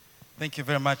Thank you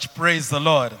very much. Praise the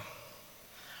Lord.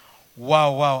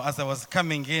 Wow. As I was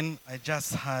coming in, I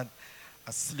just had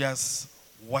a serious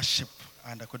worship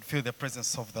and I could feel the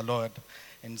presence of the Lord.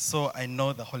 And so I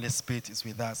know the Holy Spirit is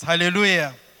with us.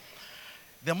 Hallelujah.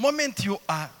 The moment you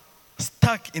are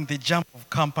stuck in the jump of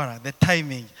Kampala, the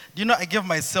timing, I gave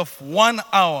myself 1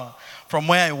 hour from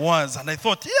where I was and I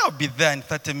thought, I'll be there in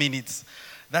 30 minutes.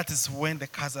 That is when the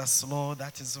cars are slow.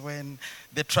 That is when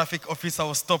the traffic officer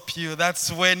will stop you.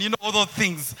 That's when, all those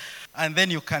things. And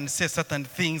then you can say certain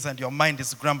things and your mind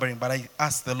is grumbling. But I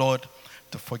ask the Lord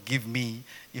to forgive me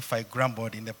if I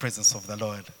grumbled in the presence of the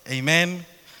Lord. Amen.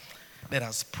 Let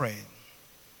us pray.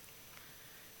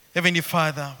 Heavenly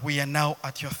Father, we are now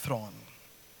at your throne.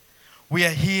 We are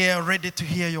here ready to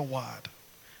hear your word.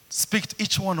 Speak to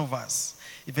each one of us,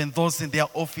 even those in their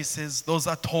offices, those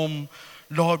at home.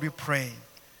 Lord, we pray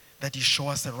that you show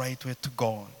us the right way to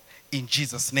go. In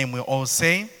Jesus' name we all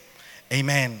say,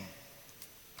 amen.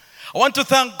 I want to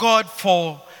thank God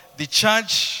for the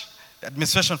church, the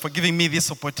administration, for giving me this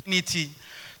opportunity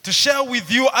to share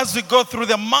with you as we go through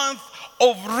the month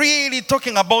of really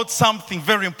talking about something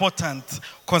very important,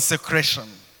 consecration.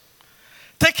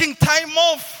 Taking time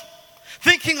off,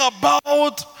 thinking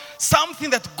about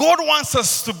something that God wants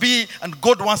us to be and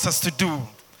God wants us to do.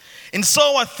 And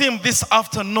so our theme this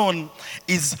afternoon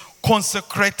is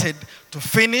consecrated to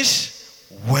finish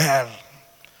well.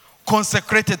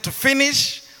 Consecrated to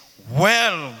finish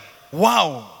well.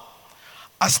 Wow.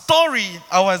 A story,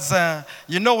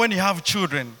 when you have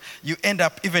children, you end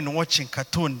up even watching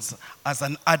cartoons as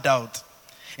an adult.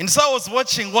 And so I was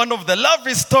watching one of the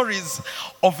lovely stories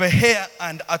of a hare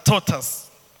and a tortoise.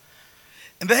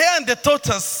 And the hare and the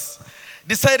tortoise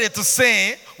decided to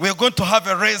say, we're going to have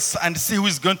a race and see who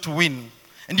is going to win.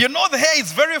 And the hare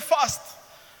is very fast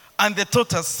and the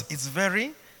tortoise is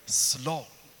very slow.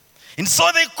 And so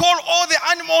they call all the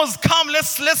animals, come, let's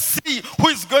see who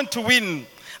is going to win.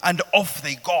 And off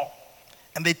they go.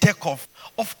 And they take off.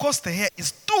 Of course, the hare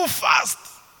is too fast.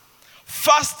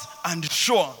 Fast and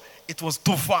sure, it was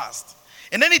too fast.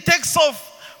 And then it takes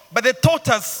off. But the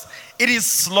tortoise, it is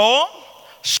slow,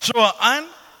 sure, and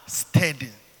steady.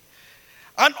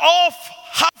 And off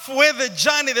halfway the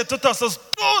journey, the tortoise was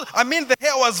the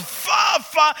hare was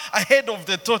far ahead of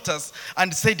the tortoise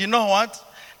and said, you know what?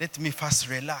 Let me first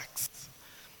relax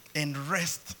and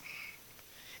rest.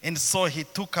 And so he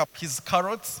took up his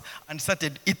carrots and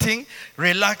started eating,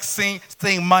 relaxing,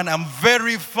 saying, man, I'm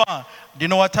very far. Do you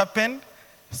know what happened?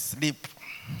 Sleep.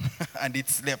 And it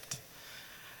slept.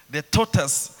 The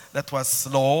tortoise that was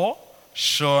slow,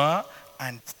 sure,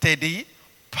 and steady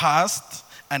passed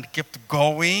and kept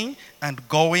going and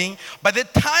going. By the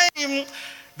time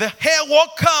the hare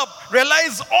woke up,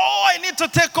 realized, I need to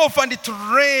take off, and it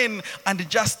ran, and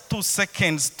just 2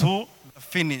 seconds to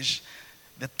finish.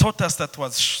 The tortoise that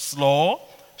was slow,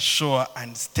 sure,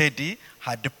 and steady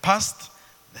had passed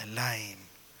the line,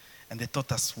 and the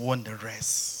tortoise won the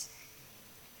race.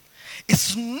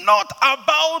 It's not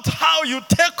about how you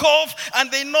take off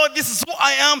and they know this is who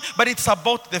I am, but it's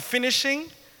about the finishing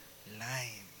line.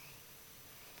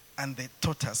 And the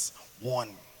tortoise won.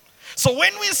 So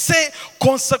when we say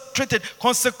consecrated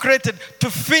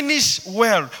to finish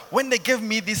well, when they gave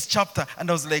me this chapter, and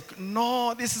I was like,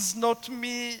 no, this is not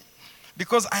me.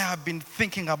 Because I have been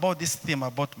thinking about this theme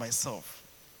about myself.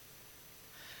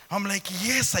 I'm like,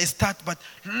 yes, I start, but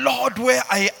Lord, where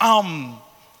I am.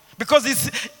 Because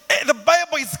the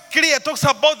Bible is clear, it talks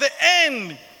about the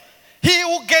end. He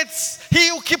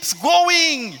who keeps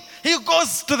going, he who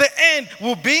goes to the end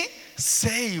will be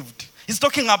saved. He's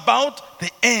talking about the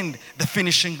end, the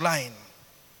finishing line.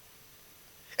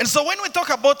 And so when we talk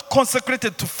about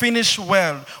consecrated to finish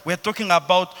well, we're talking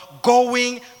about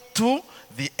going to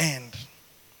the end.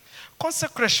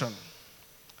 Consecration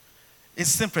is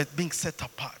simply being set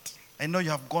apart. I know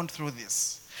you have gone through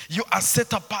this. You are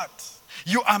set apart.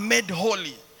 You are made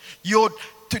holy. You're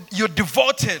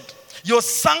devoted. You're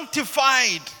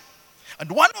sanctified.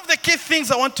 And one of the key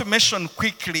things I want to mention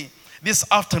quickly this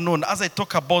afternoon as I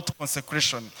talk about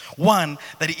consecration. One,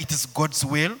 that it is God's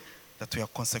will that we are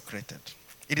consecrated.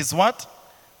 It is what?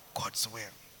 God's will.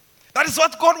 That is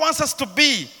what God wants us to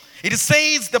be. It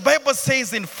says, the Bible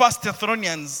says in 1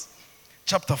 Thessalonians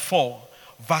chapter 4,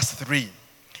 verse 3.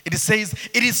 It says,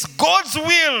 it is God's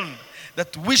will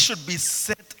that we should be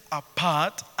set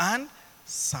apart and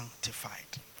sanctified.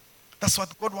 That's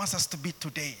what God wants us to be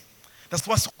today. That's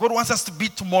what God wants us to be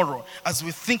tomorrow as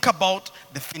we think about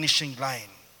the finishing line.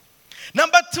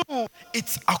 Number 2,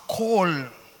 it's a call.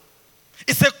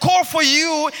 It's a call for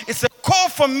you. It's a call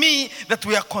for me that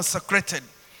we are consecrated,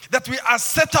 that we are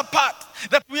set apart,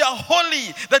 that we are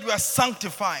holy, that we are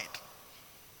sanctified.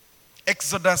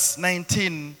 Exodus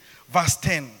 19, verse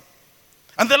 10.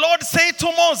 And the Lord said to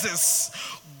Moses,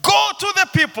 go to the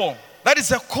people. That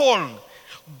is a call.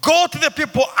 Go to the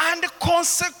people and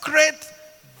consecrate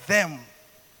them.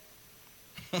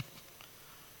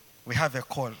 We have a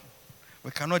call.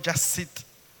 We cannot just sit.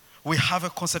 We have a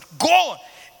consecrate. Go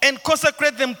and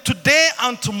consecrate them today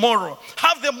and tomorrow.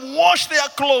 Have them wash their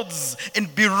clothes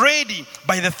and be ready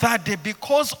by the third day,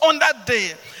 because on that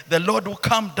day the Lord will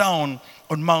come down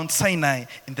on Mount Sinai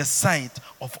in the sight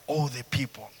of all the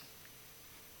people.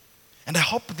 And I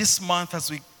hope this month,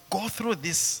 as we go through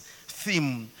this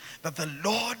theme, that the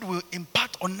Lord will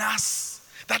impart on us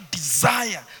that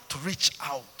desire to reach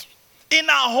out in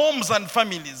our homes and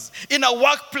families, in our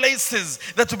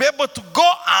workplaces, that to be able to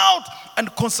go out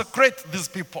and consecrate these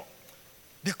people,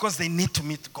 because they need to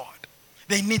meet God.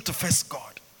 They need to face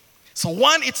God. So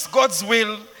one, it's God's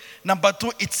will. Number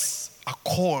two, it's a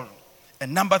call.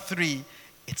 And number three,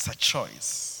 it's a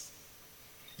choice.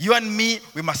 You and me,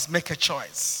 we must make a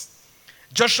choice.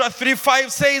 Joshua 3:5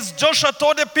 says, Joshua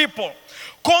told the people,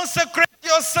 consecrate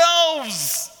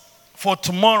yourselves, for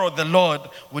tomorrow the Lord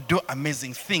will do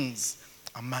amazing things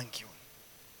among you.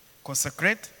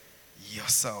 Consecrate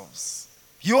yourselves.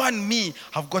 You and me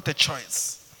have got a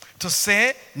choice to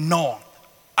say no.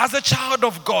 As a child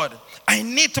of God, I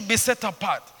need to be set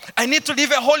apart. I need to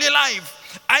live a holy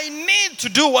life. I need to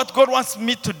do what God wants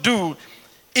me to do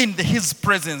in His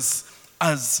presence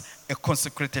as a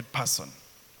consecrated person.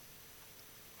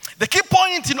 The key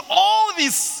point in all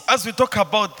this, as we talk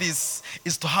about this,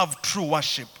 is to have true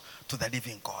worship to the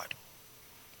living God.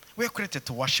 We are created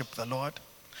to worship the Lord.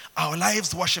 Our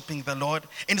lives worshiping the Lord.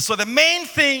 And so the main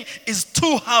thing is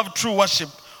to have true worship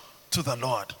to the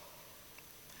Lord.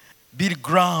 Bill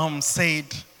Graham said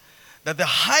that the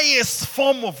highest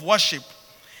form of worship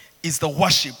is the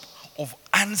worship of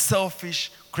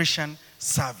unselfish Christian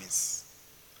service.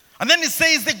 And then he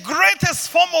says the greatest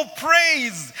form of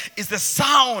praise is the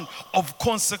sound of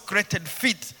consecrated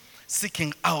feet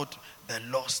seeking out the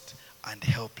lost and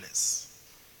helpless.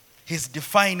 He's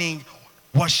defining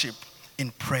worship in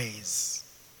praise.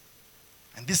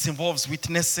 And this involves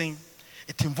witnessing,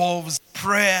 it involves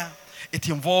prayer, it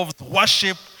involves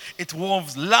worship, it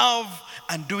involves love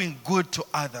and doing good to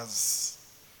others.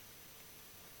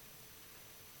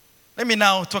 Let me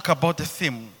now talk about the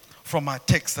theme from our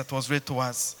text that was read to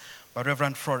us by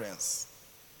Reverend Florence.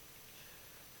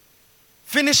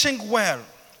 Finishing well.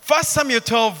 1 Samuel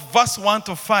 12, verse 1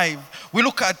 to 5, we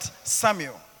look at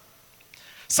Samuel.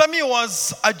 Samuel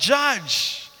was a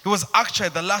judge. He was actually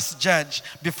the last judge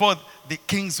before the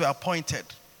kings were appointed.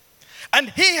 And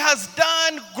he has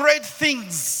done great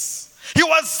things. He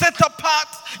was set apart.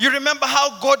 You remember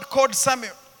how God called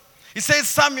Samuel? He says,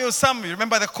 Samuel, Samuel.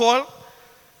 Remember the call?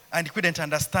 And he couldn't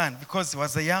understand because he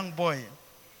was a young boy.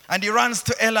 And he runs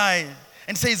to Eli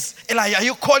and says, Eli, are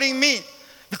you calling me?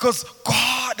 Because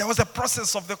God, there was a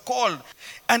process of the call.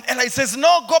 And Eli says,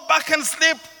 no, go back and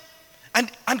sleep. And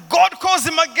God calls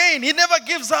him again. He never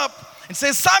gives up. And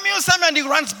says, Samuel, Samuel. And he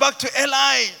runs back to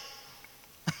Eli.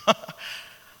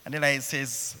 And Eli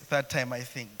says, third time, I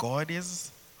think God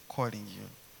is calling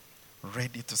you,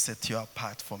 ready to set you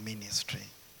apart for ministry,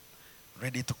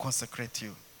 ready to consecrate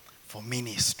you for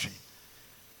ministry.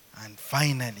 And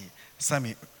finally,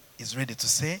 Samuel is ready to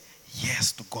say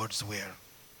yes to God's will.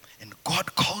 And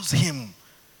God calls him.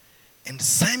 And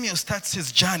Samuel starts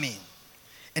his journey.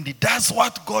 And he does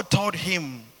what God told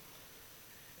him.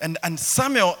 And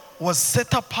Samuel was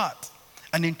set apart.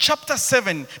 And in chapter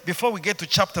 7, before we get to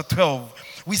chapter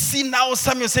 12, we see now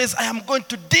Samuel says, I am going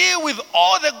to deal with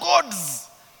all the gods.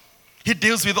 He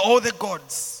deals with all the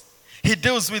gods. He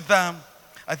deals with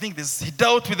he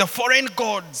dealt with the foreign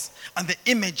gods and the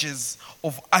images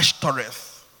of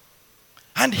Ashtoreth.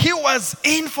 And he was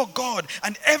in for God,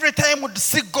 and every time would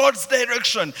seek God's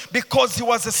direction because he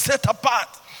was set apart.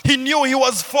 He knew he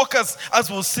was focused, as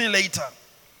we'll see later.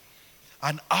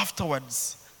 And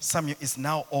afterwards, Samuel is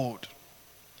now old.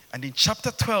 And in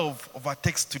chapter 12 of our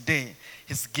text today,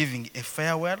 he's giving a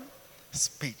farewell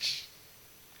speech.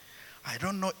 I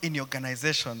don't know in your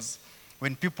organizations,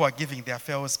 when people are giving their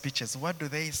farewell speeches, what do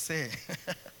they say?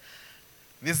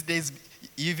 These days,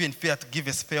 you even fear to give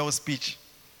a farewell speech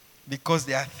because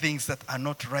there are things that are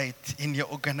not right in your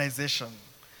organization.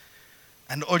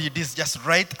 And all you do is just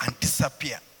write and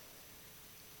disappear.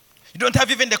 You don't have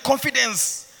even the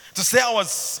confidence to say, I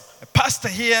was a pastor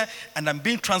here and I'm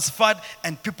being transferred,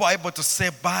 and people are able to say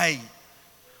bye.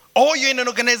 Or you're in an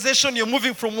organization, you're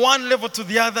moving from one level to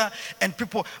the other, and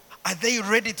people, are they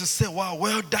ready to say, wow,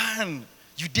 well done,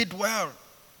 you did well.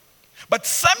 But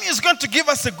Samuel is going to give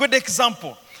us a good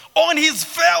example. On his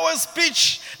farewell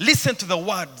speech, listen to the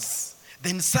words.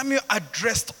 Then Samuel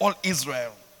addressed all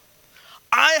Israel.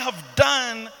 I have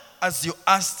done as you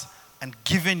asked and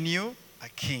given you a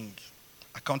king.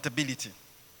 Accountability.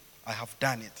 I have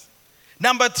done it.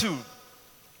 Number 2,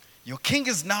 your king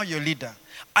is now your leader.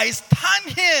 I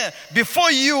stand here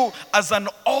before you as an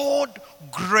old,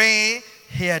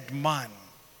 gray-haired man,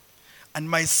 and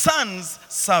my sons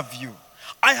serve you.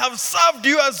 I have served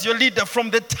you as your leader from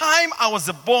the time I was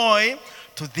a boy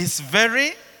to this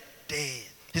very day.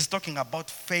 He's talking about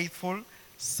faithful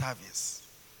service.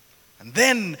 And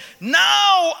then,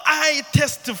 now I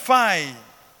testify.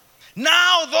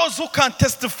 Now those who can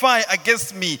testify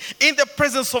against me in the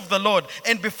presence of the Lord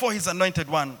and before his anointed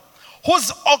one,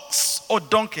 whose ox or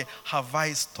donkey have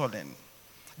I stolen?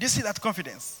 Do you see that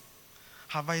confidence?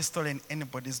 Have I stolen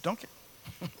anybody's donkey?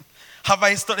 Have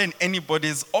I stolen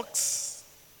anybody's ox?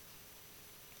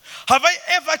 Have I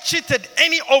ever cheated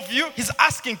any of you? He's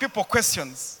asking people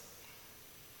questions.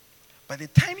 By the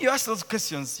time you ask those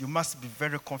questions, you must be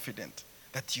very confident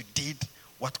that you did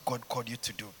what God called you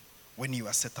to do when you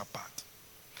were set apart.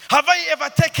 Have I ever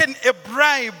taken a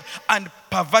bribe and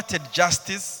perverted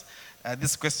justice?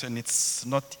 This question, it's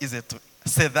not easy to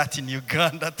say that in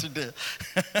Uganda today.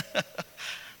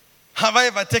 Have I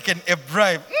ever taken a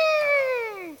bribe?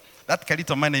 That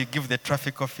little money you give the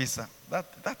traffic officer,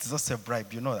 that is also a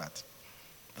bribe, you know that.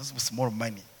 Those with small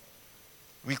money.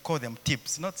 We call them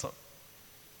tips, not so.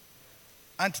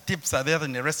 And tips are there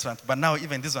in a restaurant, but now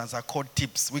even these ones are called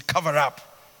tips. We cover up.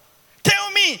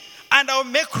 Tell me, and I'll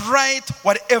make right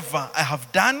whatever I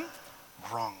have done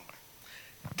wrong.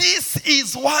 This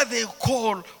is what they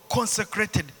call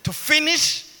consecrated, to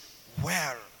finish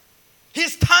well. He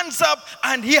stands up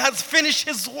and he has finished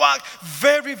his work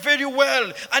very, very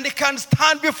well. And he can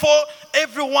stand before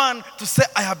everyone to say,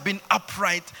 I have been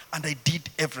upright and I did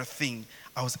everything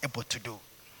I was able to do.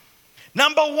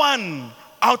 Number 1,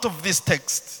 out of this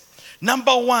text,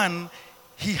 number 1,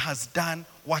 he has done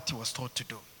what he was told to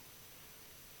do.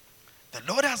 The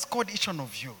Lord has called each one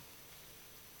of you.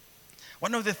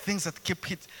 One of the things that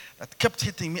kept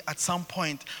hitting me at some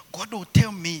point, God will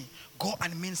tell me, go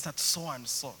and minister to so and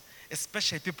so,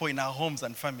 especially people in our homes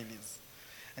and families.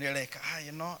 And you're like,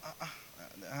 no.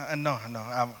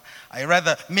 I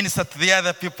rather minister to the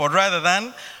other people rather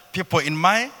than people in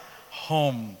my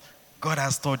home. God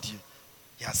has told you.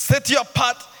 He has set you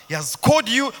apart. He has called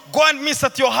you. Go and minister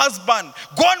to your husband.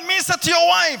 Go and minister to your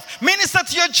wife. Minister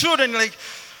to your children. You're like,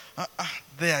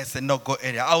 there is a no-go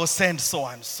area. I will send so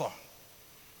and so.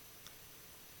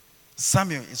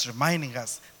 Samuel is reminding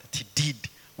us that he did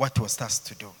what he was tasked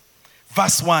to do.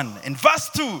 Verse 1 and verse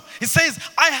 2, he says,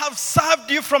 I have served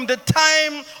you from the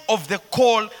time of the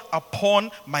call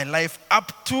upon my life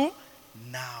up to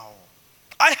now.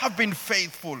 I have been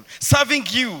faithful, serving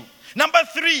you. Number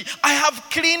 3, I have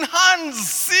clean hands.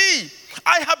 See,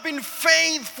 I have been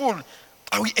faithful.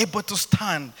 Are we able to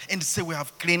stand and say we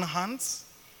have clean hands?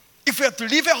 If we have to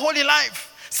live a holy life,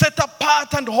 set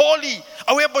apart and holy,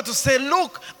 are we able to say,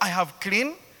 look, I have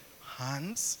clean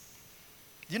hands?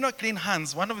 You know, clean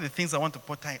hands, one of the things I want to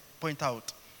point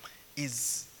out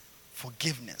is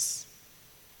forgiveness.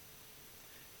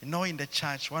 You know, in the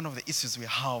church, one of the issues we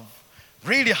have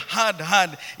really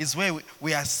hard is where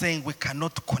we are saying we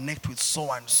cannot connect with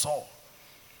so and so.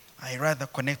 I rather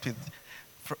connect with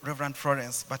Reverend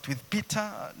Florence, but with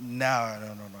Peter,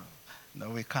 no,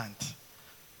 we can't.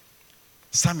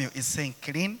 Samuel is saying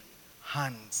clean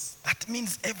hands. That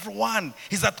means everyone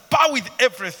is at par with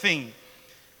everything.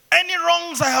 Any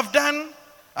wrongs I have done,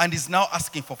 and he's now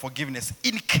asking for forgiveness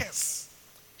in case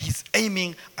he's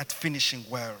aiming at finishing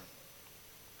well.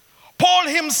 Paul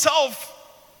himself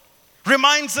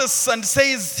reminds us and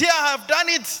says, here I have done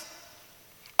it.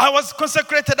 I was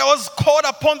consecrated. I was called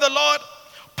upon the Lord,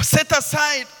 set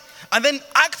aside. And then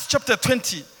Acts chapter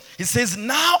 20, he says,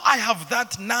 now I have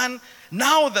that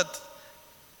now that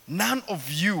none of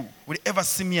you will ever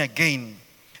see me again.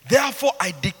 Therefore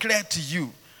I declare to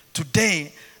you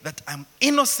today that I'm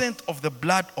innocent of the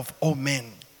blood of all men.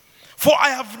 For I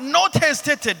have not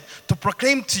hesitated to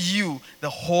proclaim to you the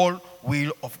whole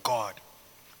will of God.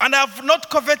 And I have not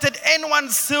coveted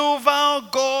anyone's silver,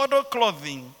 gold, or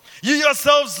clothing. You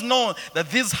yourselves know that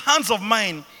these hands of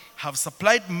mine have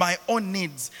supplied my own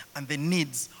needs and the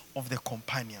needs of the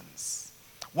companions.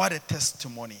 What a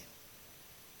testimony.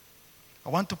 I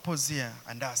want to pause here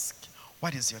and ask,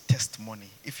 what is your testimony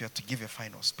if you are to give a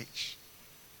final speech?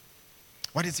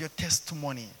 What is your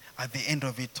testimony at the end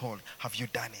of it all? Have you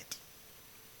done it?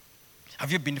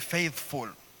 Have you been faithful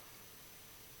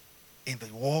in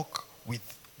the walk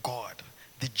with God,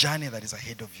 the journey that is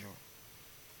ahead of you?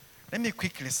 Let me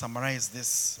quickly summarize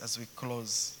this as we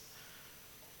close.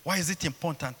 Why is it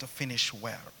important to finish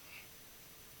well?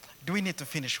 Do we need to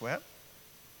finish well?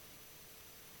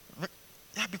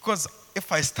 Yeah, because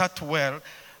if I start well,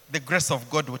 the grace of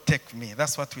God will take me.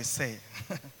 That's what we say.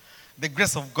 The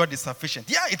grace of God is sufficient.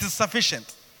 Yeah, it is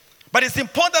sufficient. But it's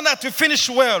important that we finish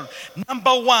well.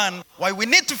 Number one, why we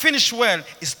need to finish well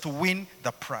is to win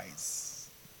the prize.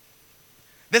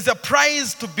 There's a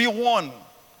prize to be won.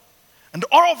 And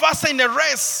all of us are in a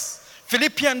race.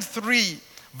 Philippians 3,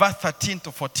 verse 13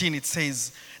 to 14, it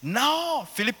says, now,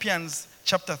 Philippians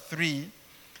chapter 3,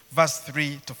 verse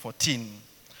 3 to 14.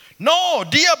 No,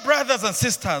 dear brothers and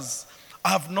sisters, I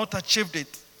have not achieved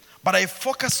it, but I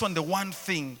focus on the one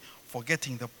thing,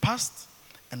 forgetting the past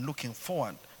and looking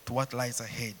forward to what lies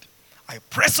ahead. I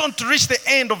press on to reach the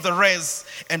end of the race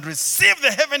and receive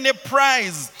the heavenly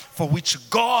prize for which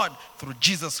God, through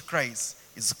Jesus Christ,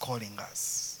 is calling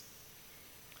us.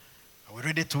 Are we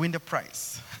ready to win the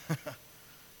prize?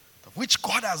 Of which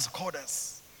God has called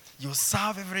us. You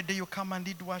serve every day, you come and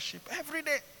lead worship. Every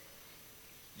day.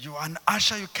 You are an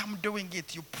usher, you come doing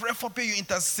it. You pray for people, you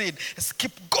intercede. Just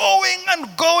keep going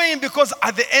and going, because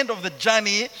at the end of the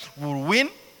journey, we'll win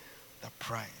the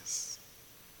prize.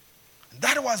 And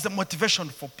that was the motivation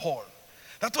for Paul.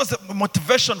 That was the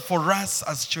motivation for us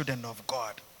as children of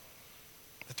God.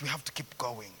 That we have to keep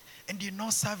going. And you know,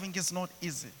 serving is not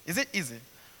easy. Is it easy?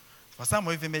 For some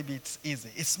of you, maybe it's easy.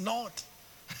 It's not.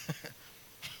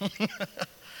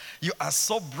 You are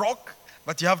so broke,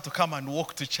 but you have to come and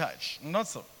walk to church. Not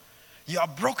so. You are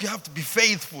broke, you have to be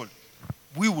faithful.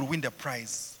 We will win the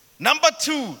prize. Number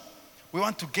two, we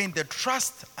want to gain the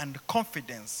trust and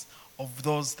confidence of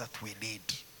those that we lead.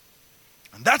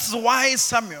 And that's why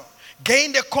Samuel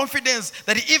gained the confidence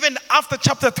that even after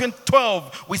chapter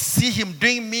 12, we see him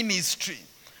doing ministry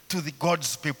to the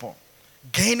God's people.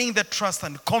 Gaining the trust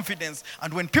and confidence.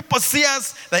 And when people see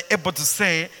us, they're able to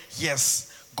say,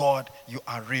 yes, God, you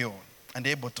are real. And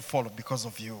they're able to follow because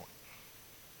of you.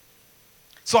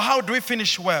 So how do we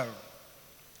finish well?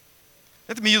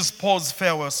 Let me use Paul's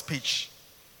farewell speech.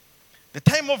 The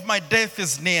time of my death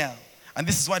is near. And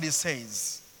this is what he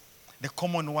says. The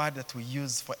common word that we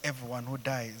use for everyone who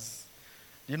dies.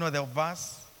 You know the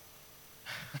verse?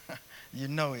 You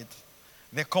know it.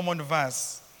 The common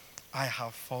verse. I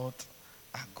have fought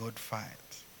a good fight.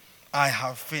 I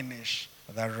have finished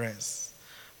the race.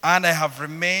 And I have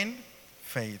remained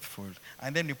faithful.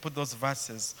 And then you put those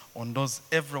verses on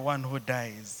everyone who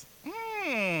dies.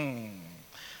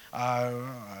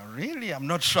 Really, I'm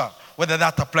not sure whether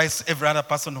that applies to every other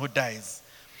person who dies.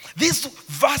 These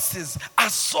verses are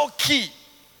so key.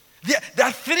 There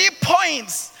are 3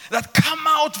 points that come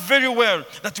out very well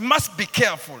that you must be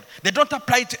careful. They don't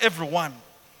apply to everyone.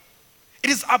 It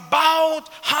is about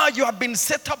how you have been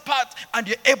set apart and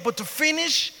you're able to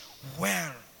finish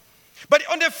well. But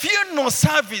on the funeral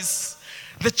service,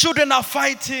 the children are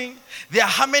fighting. There are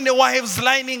how many wives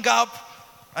lining up?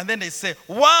 And then they say,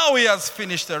 wow, he has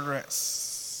finished the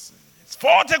race. He's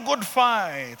fought a good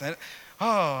fight.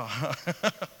 Oh,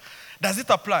 does it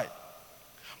apply?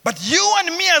 But you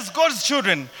and me as God's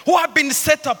children who have been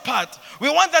set apart, we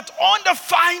want that on the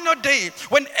final day,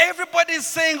 when everybody is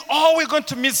saying, oh, we're going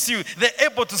to miss you,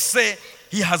 they're able to say,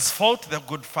 he has fought the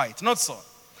good fight. Not so.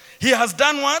 He has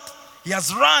done what? He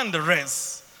has run the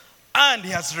race. And he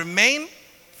has remained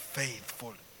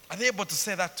faithful. Are they able to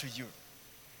say that to you?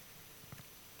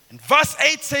 And verse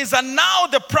 8 says, and now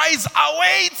the prize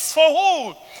awaits for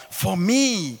who? For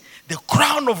me, the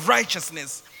crown of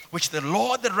righteousness, which the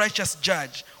Lord, the righteous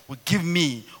judge, will give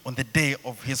me on the day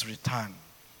of his return.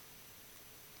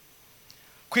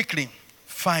 Quickly,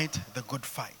 fight the good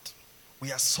fight.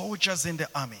 We are soldiers in the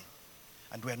army,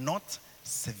 and we are not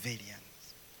civilians.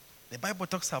 The Bible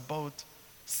talks about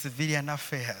civilian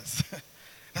affairs.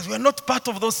 That we are not part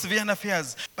of those civilian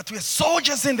affairs, but we are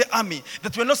soldiers in the army,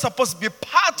 that we're not supposed to be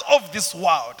part of this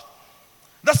world.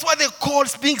 That's why they call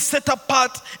being set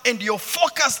apart, and you're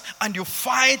focused and you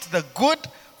fight the good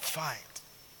fight.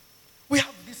 We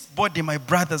have this body, my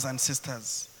brothers and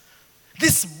sisters.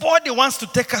 This body wants to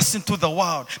take us into the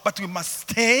world, but we must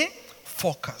stay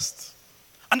focused.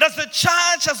 And as the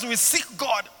church, as we seek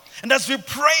God, and as we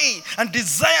pray and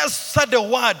desire to study the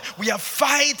word, we are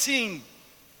fighting.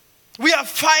 We are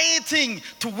fighting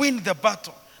to win the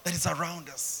battle that is around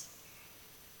us.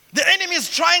 The enemy is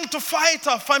trying to fight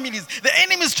our families. The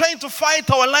enemy is trying to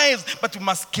fight our lives, but we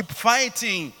must keep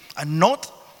fighting and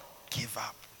not give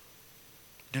up.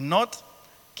 Do not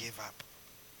give up.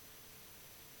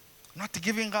 Not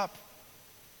giving up.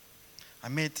 I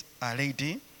met a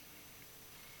lady,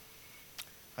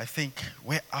 I think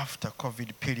way after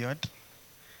COVID period,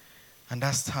 and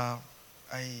asked her,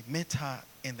 I met her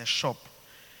in the shop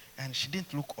and she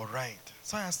didn't look all right.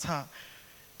 So I asked her,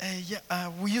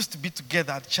 we used to be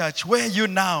together at church. Where are you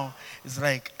now? It's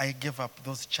like, I gave up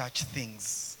those church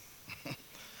things.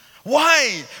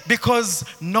 Why? Because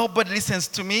nobody listens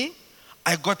to me.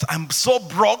 I'm so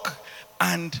broke,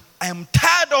 and I'm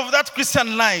tired of that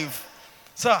Christian life.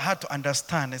 So I had to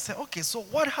understand. I said, okay, so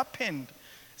what happened?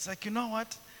 It's like, you know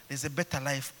what? There's a better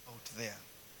life out there.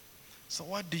 So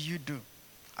what do you do?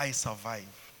 I survive.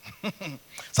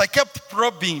 So I kept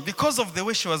probing. Because of the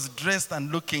way she was dressed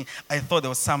and looking, I thought there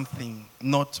was something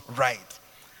not right.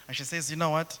 And she says, you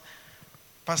know what?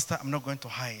 Pastor, I'm not going to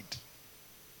hide.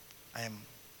 I am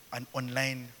an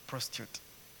online prostitute.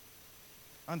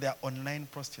 And they are online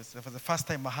prostitutes. For the first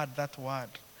time I heard that word,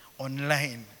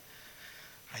 online.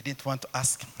 I didn't want to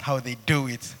ask how they do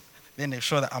it. Then they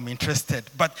show that I'm interested.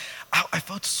 But I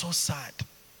felt so sad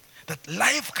that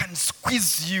life can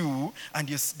squeeze you and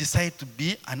you decide to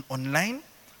be an online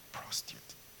prostitute.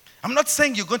 I'm not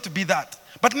saying you're going to be that.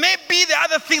 But maybe there are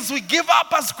other things we give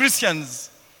up as Christians.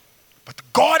 But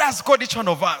God has called each one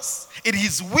of us. In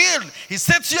His will, He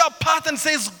sets you apart and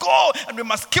says, go. And we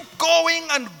must keep going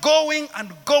and going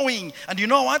and going. And you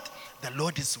know what? The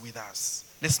Lord is with us.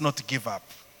 Let's not give up.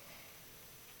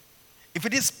 If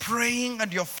it is praying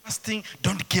and you're fasting,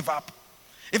 don't give up.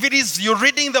 If it is you're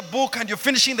reading the book and you're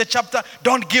finishing the chapter,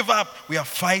 don't give up. We are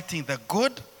fighting the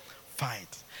good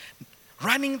fight.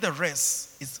 Running the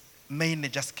race is mainly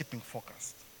just keeping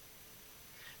focused.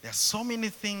 There are so many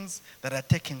things that are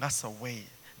taking us away.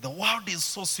 The world is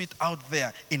so sweet out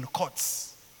there in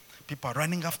courts. People are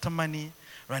running after money,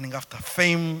 running after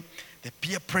fame, the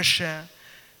peer pressure.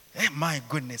 Hey, my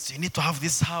goodness, you need to have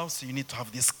this house, you need to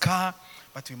have this car.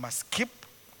 But we must keep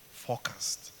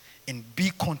focused and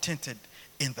be contented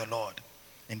in the Lord.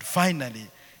 And finally,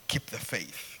 keep the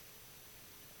faith.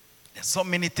 There's so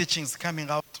many teachings coming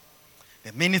out.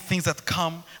 There are many things that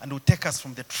come and will take us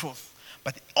from the truth.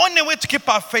 But the only way to keep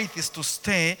our faith is to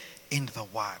stay in the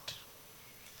Word.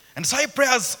 And so I pray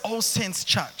as All Saints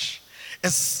Church,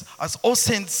 as All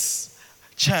Saints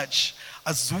Church,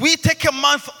 as we take a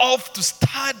month off to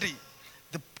study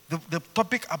the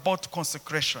topic about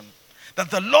consecration, that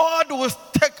the Lord will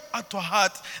take out to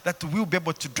heart that we will be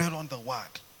able to dwell on the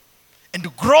Word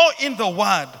and grow in the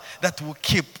Word that will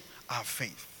keep our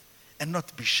faith and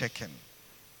not be shaken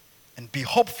and be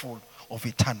hopeful of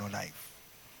eternal life.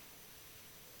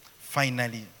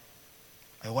 Finally,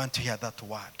 I want to hear that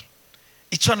word.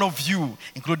 Each one of you,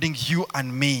 including you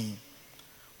and me,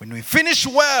 when we finish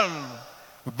well,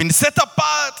 we've been set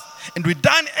apart and we've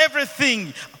done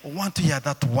everything, I want to hear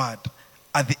that word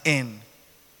at the end.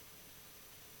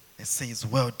 It says,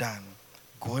 well done,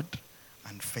 good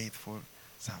and faithful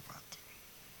servant.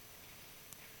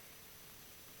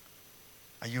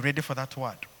 Are you ready for that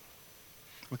word?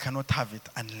 We cannot have it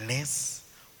unless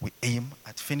we aim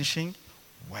at finishing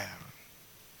well.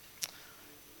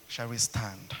 Shall we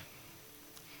stand?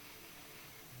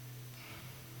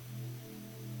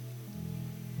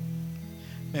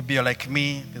 Maybe you're like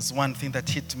me. There's one thing that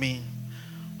hit me.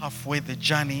 Halfway the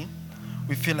journey,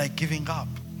 we feel like giving up.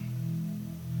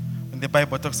 When the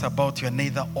Bible talks about you're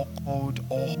neither cold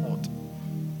or hot.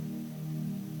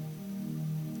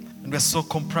 And we're so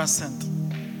complacent.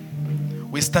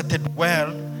 We started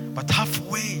well, but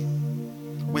halfway,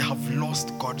 we have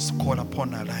lost God's call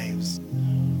upon our lives.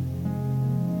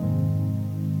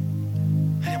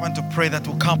 And I want to pray that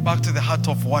we'll come back to the heart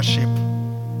of worship.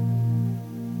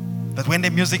 That when the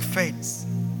music fades,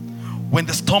 when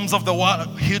the storms of the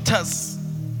world hit us,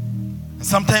 and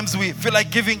sometimes we feel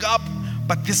like giving up,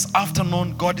 but this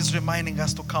afternoon, God is reminding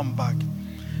us to come back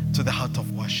to the heart of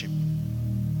worship.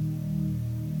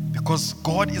 Because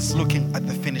God is looking at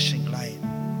the finishing line.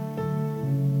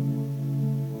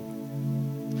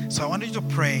 So I want you to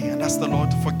pray and ask the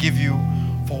Lord to forgive you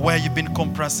for where you've been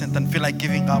complacent and feel like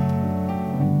giving up,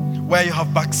 where you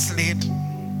have backslid.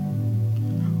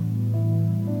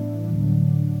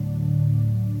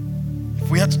 If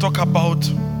we had to talk about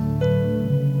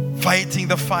fighting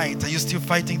the fight, are you still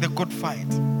fighting the good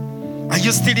fight? Are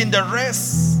you still in the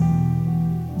race?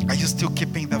 Are you still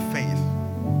keeping the faith?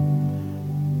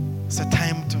 It's a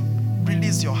time to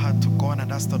release your heart to God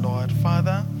and ask the Lord,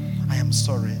 Father, I am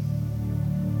sorry.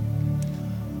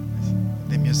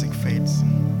 The music fades.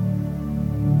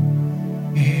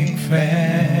 It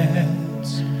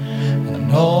fades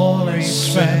and all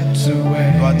is swept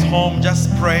away. You're at home, just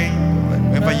pray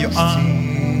wherever you are.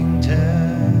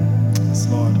 Yes,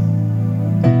 Lord.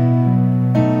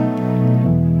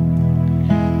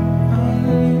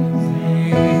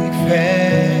 It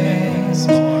fades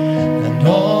and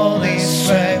all is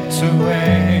swept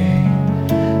away.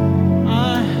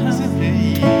 I have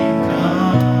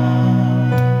become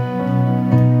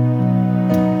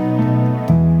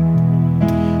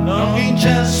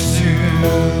just to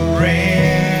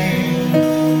bring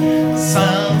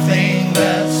something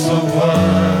that's the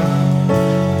word.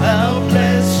 I'll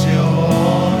bless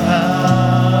your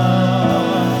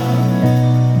heart.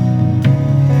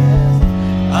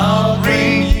 I'll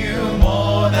bring you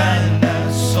more than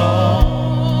a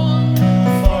song,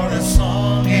 for a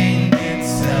song in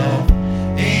itself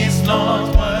is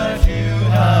not what you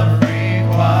have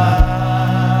required.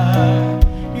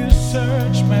 You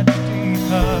search much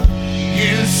deeper.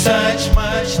 You search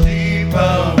much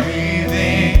deeper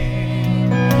within.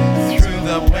 Through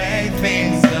the way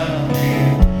things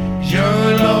appear,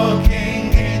 you're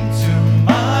looking into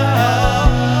my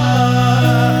heart.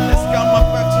 Let's come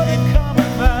back to him.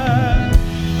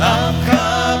 I'm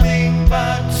coming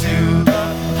back to the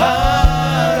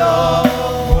heart of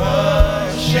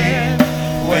worship,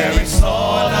 where it's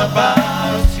all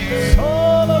about you. It's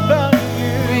all about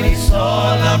you. It's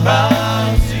all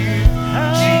about you,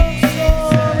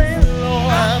 Jesus.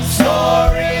 I'm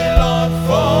sorry, Lord,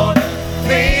 for the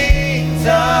things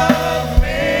I've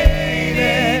made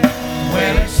it.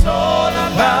 When it's all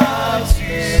about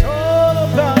you. It's all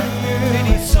about you.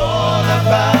 It's all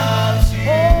about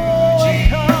you,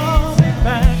 Jesus.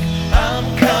 I'm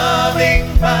coming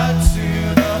back to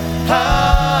the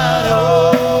heart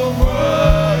of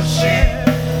worship,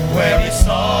 where it's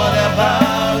all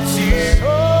about you. It's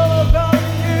all about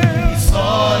you. It's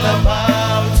all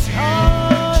about you,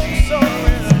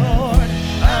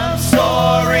 Jesus. I'm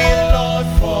sorry, Lord,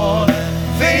 for the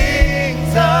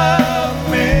things I've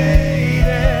made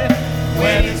it.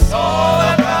 When it's all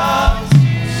about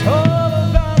you. It's all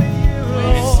about you.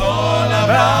 It's all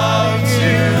about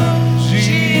you,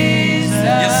 Jesus.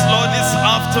 Yes, Lord, this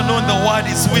afternoon the word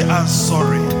is we are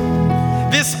sorry.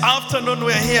 This afternoon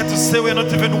we're here to say we're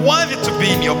not even worthy to be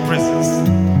in your presence.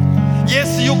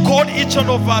 Yes, you called each one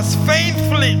of us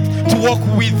faithfully to walk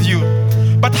with you.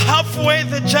 But halfway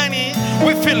the journey,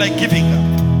 we feel like giving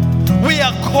up. We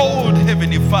are cold,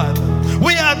 Heavenly Father.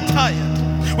 We are tired.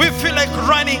 We feel like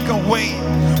running away.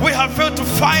 We have failed to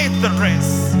fight the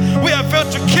race. We have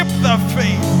failed to keep the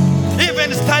faith.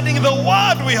 Even studying the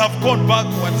word, we have gone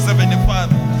backwards, Heavenly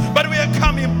Father. But we are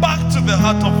coming back to the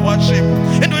heart of worship.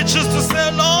 And we choose to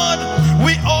say, Lord,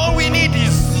 all we need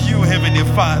is you, Heavenly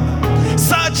Father.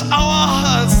 Search our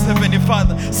hearts, Heavenly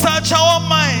Father. Search our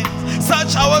minds.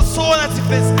 Search our soul. As if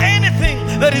there's anything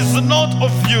that is not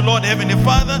of you, Lord, Heavenly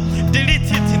Father, delete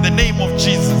it in the name of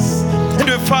Jesus. And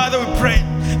Father, we pray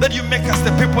that you make us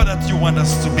the people that you want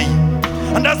us to be.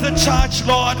 And as the church,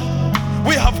 Lord,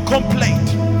 we have complained.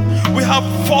 We have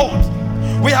fought.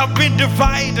 We have been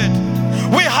divided.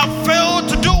 We have failed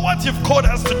to do what you've called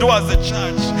us to do as a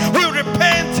church. We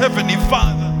repent, Heavenly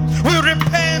Father. We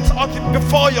repent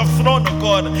before your throne, oh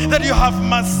God, that you have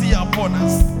mercy upon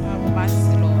us. Have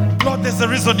mercy, Lord. Lord, there's a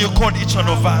reason you called each one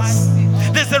of us.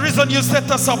 There's a reason you set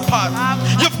us apart.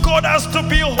 You've called us to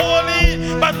be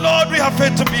holy, but Lord, we have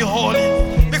failed to be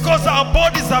holy because our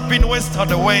bodies have been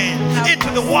wasted away into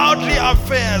the worldly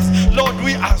affairs. Lord,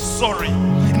 we are sorry.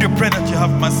 And we pray that you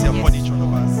have mercy upon each one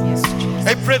of us. Yes, Jesus.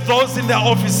 I pray those in their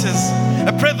offices.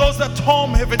 I pray those at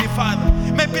home, Heavenly Father.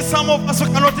 Maybe some of us who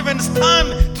cannot even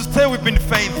stand to say we've been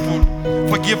faithful.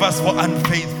 Forgive us for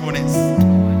unfaithfulness.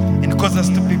 And cause us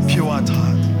to be pure at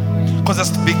heart. Cause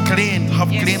us to be clean,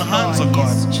 have Yes, clean hands, Lord. oh God.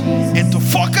 Yes, Jesus. And to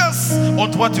focus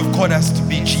on what you've called us to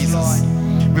be, Yes, Jesus.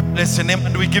 We bless your name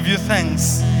and we give you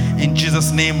thanks. In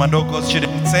Jesus' name, and all God's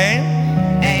children say,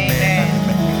 Amen.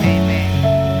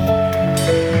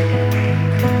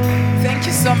 Thank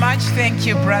you so much. Thank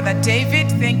you, Brother David.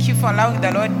 Thank you for allowing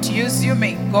the Lord to use you.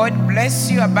 May God bless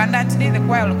you abundantly. The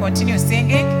choir will continue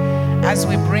singing as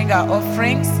we bring our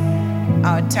offerings,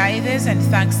 our tithes, and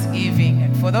thanksgiving.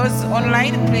 And for those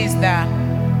online, please, the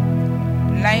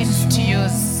lines to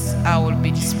use will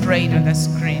be displayed on the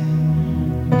screen.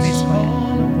 Please go ahead.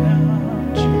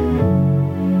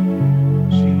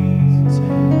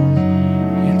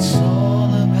 It's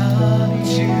all about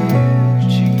you,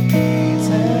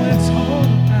 Jesus.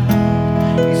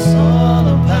 It's all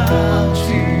about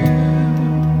you.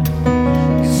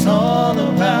 It's all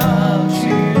about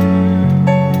you.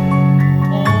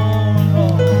 Oh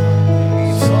Lord,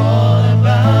 it's all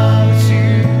about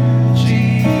you,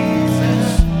 Jesus.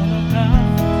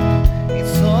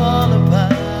 It's all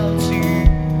about you.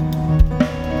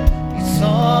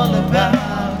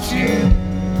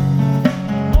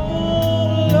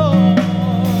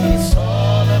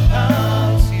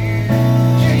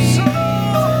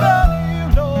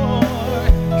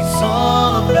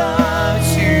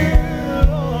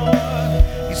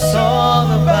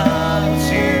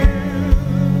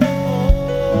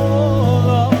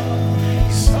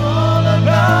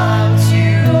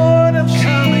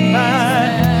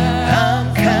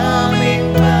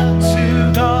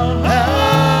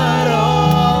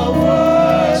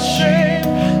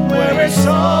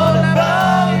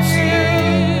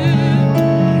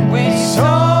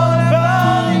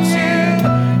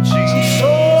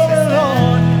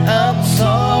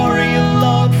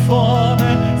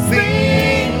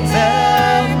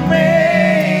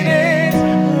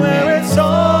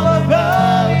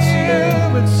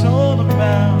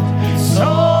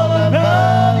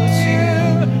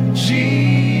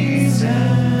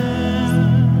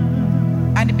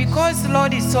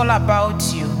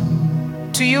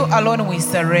 To you alone we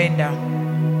surrender.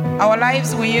 Our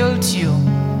lives we yield to you.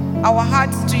 Our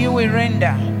hearts to you we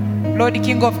render. Lord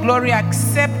King of glory,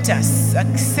 accept us,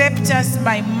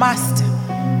 my Master,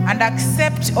 and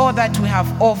accept all that we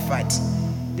have offered.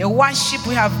 The worship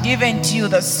we have given to you,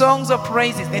 the songs of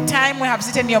praises, the time we have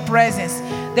sitting in your presence,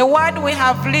 the word we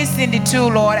have listened to,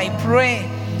 Lord, I pray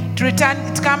to return,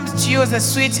 it comes to you as a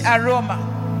sweet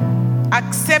aroma,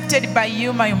 accepted by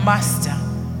you, my Master.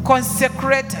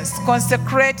 Consecrate us,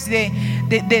 consecrate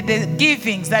the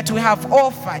givings that we have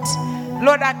offered.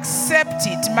 Lord, accept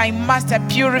it, my Master.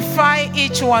 Purify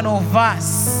each one of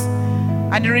us.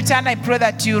 And in return, I pray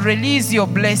that you release your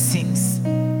blessings.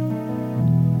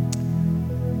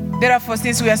 Therefore,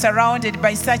 since we are surrounded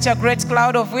by such a great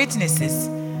cloud of witnesses,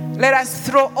 let us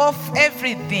throw off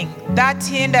everything that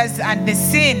hinders and the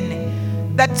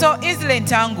sin that so easily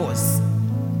entangles.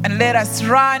 And let us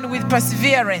run with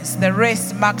perseverance the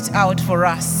race marked out for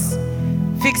us,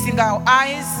 fixing our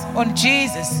eyes on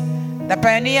Jesus, the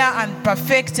pioneer and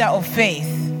perfecter of faith.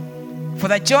 For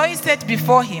the joy set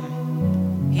before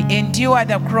him, he endured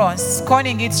the cross,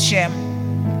 scorning its shame,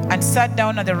 and sat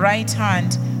down at the right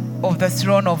hand of the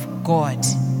throne of God.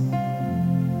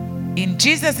 In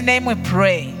Jesus' name we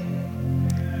pray.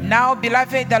 Now,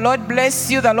 beloved, the Lord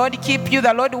bless you, the Lord keep you,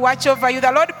 the Lord watch over you,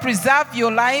 the Lord preserve your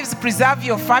lives, preserve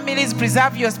your families,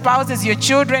 preserve your spouses, your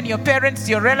children, your parents,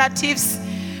 your relatives,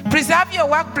 preserve your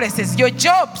workplaces, your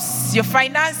jobs, your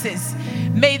finances.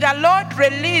 May the Lord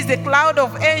release a cloud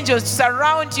of angels to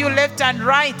surround you left and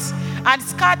right and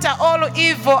scatter all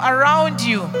evil around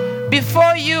you,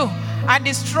 before you, and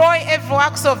destroy every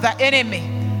works of the enemy.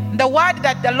 The word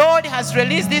that the Lord has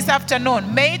released this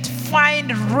afternoon, may it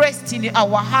find rest in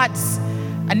our hearts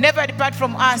and never depart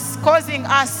from us, causing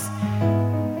us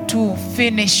to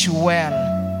finish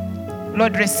well.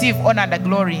 Lord, receive honor and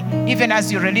glory, even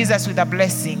as you release us with a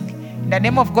blessing. In the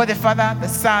name of God the Father, the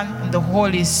Son, and the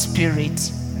Holy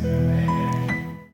Spirit.